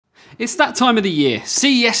It's that time of the year.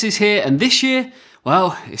 CES is here, and this year,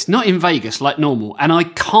 well, it's not in Vegas like normal, and I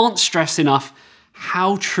can't stress enough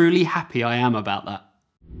how truly happy I am about that.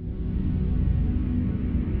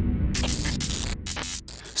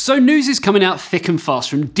 So news is coming out thick and fast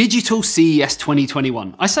from Digital CES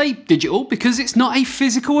 2021. I say digital because it's not a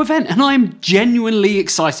physical event, and I'm genuinely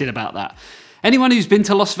excited about that. Anyone who's been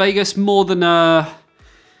to Las Vegas more than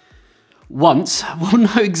once will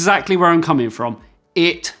know exactly where I'm coming from.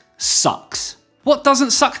 It sucks. What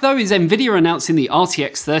doesn't suck though is NVIDIA announcing the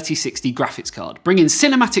RTX 3060 graphics card, bringing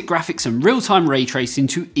cinematic graphics and real-time ray tracing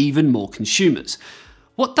to even more consumers.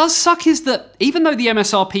 What does suck is that even though the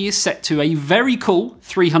MSRP is set to a very cool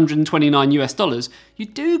 $329 US, you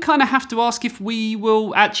do kind of have to ask if we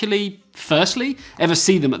will actually, firstly, ever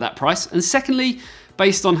see them at that price, and secondly,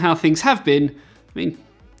 based on how things have been, I mean,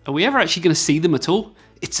 are we ever actually going to see them at all?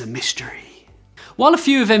 It's a mystery. While a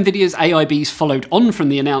few of NVIDIA's AIBs followed on from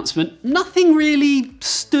the announcement, nothing really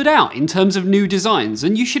stood out in terms of new designs,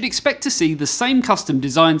 and you should expect to see the same custom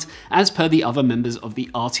designs as per the other members of the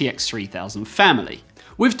RTX 3000 family.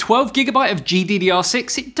 With 12GB of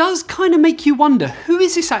GDDR6, it does kind of make you wonder, who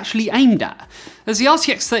is this actually aimed at? As the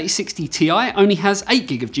RTX 3060 Ti only has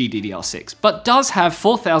 8GB of GDDR6, but does have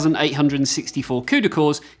 4,864 CUDA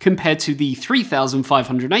cores compared to the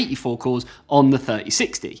 3,584 cores on the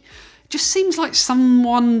 3060. Just seems like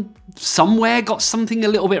someone somewhere got something a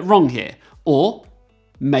little bit wrong here. Or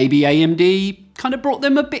maybe AMD kind of brought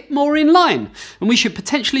them a bit more in line, and we should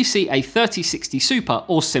potentially see a 3060 Super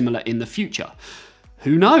or similar in the future.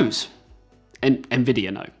 Who knows? And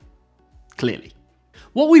NVIDIA know, clearly.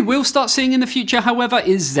 What we will start seeing in the future, however,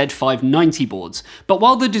 is Z590 boards. But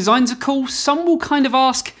while the designs are cool, some will kind of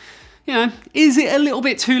ask, you know, is it a little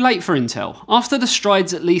bit too late for Intel, after the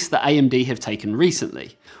strides at least that AMD have taken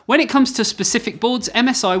recently? When it comes to specific boards,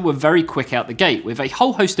 MSI were very quick out the gate with a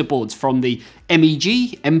whole host of boards from the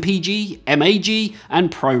MEG, MPG, MAG,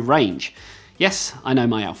 and Pro range. Yes, I know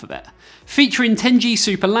my alphabet. Featuring 10G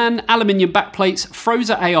Super LAN, aluminium backplates,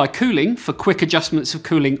 Frozer AI cooling for quick adjustments of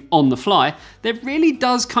cooling on the fly, there really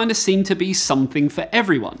does kind of seem to be something for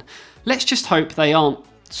everyone. Let's just hope they aren't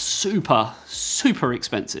super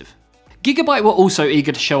expensive. Gigabyte were also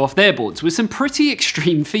eager to show off their boards with some pretty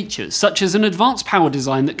extreme features, such as an advanced power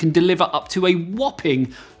design that can deliver up to a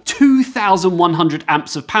whopping 2,100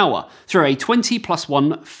 amps of power through a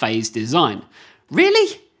 20+1 phase design.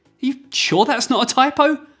 Really? Are you sure that's not a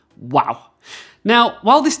typo? Wow. Now,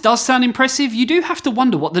 while this does sound impressive, you do have to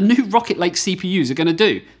wonder what the new Rocket Lake CPUs are going to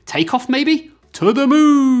do. Take off maybe? To the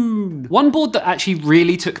moon! One board that actually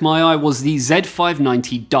really took my eye was the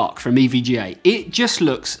Z590 Dark from EVGA. It just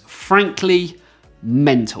looks, frankly,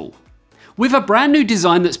 mental. With a brand new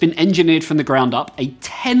design that's been engineered from the ground up, a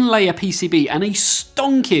 10-layer PCB and a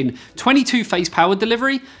stonking 22-phase power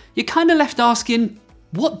delivery, you're kind of left asking,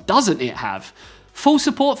 what doesn't it have? Full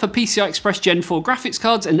support for PCI Express Gen 4 graphics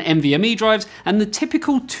cards and NVMe drives, and the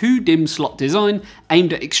typical 2 DIMM slot design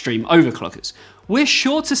aimed at extreme overclockers. We're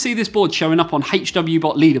sure to see this board showing up on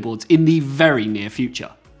HWBot leaderboards in the very near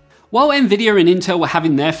future. While NVIDIA and Intel were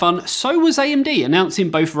having their fun, so was AMD, announcing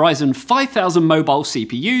both Ryzen 5000 mobile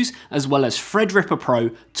CPUs as well as Threadripper Pro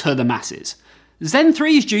to the masses. Zen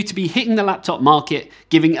 3 is due to be hitting the laptop market,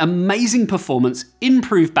 giving amazing performance,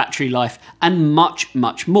 improved battery life, and much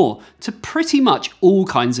more to pretty much all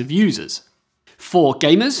kinds of users. For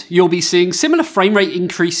gamers, you'll be seeing similar frame rate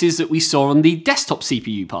increases that we saw on the desktop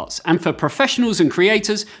CPU parts, and for professionals and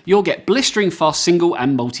creators, you'll get blistering fast single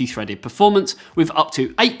and multi-threaded performance with up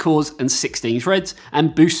to 8 cores and 16 threads,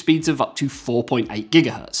 and boost speeds of up to 4.8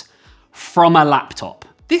 GHz. From a laptop.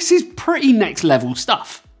 This is pretty next level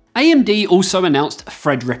stuff. AMD also announced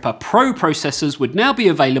Threadripper Pro processors would now be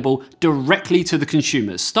available directly to the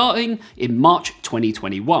consumers starting in March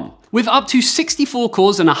 2021. With up to 64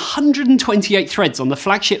 cores and 128 threads on the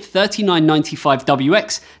flagship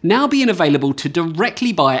 3995WX now being available to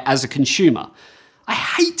directly buy as a consumer. I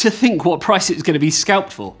hate to think what price it's going to be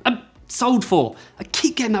scalped for. Sold for. I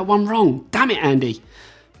keep getting that one wrong. Damn it, Andy.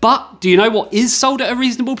 But do you know what is sold at a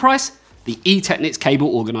reasonable price? The eTeknix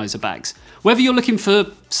cable organizer bags. Whether you're looking for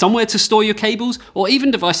somewhere to store your cables or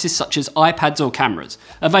even devices such as iPads or cameras,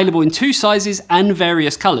 available in 2 sizes and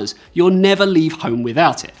various colours, you'll never leave home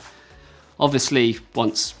without it. Obviously,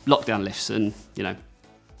 once lockdown lifts and, you know,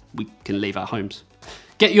 we can leave our homes.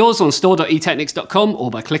 Get yours on store.eteknix.com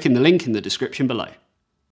or by clicking the link in the description below.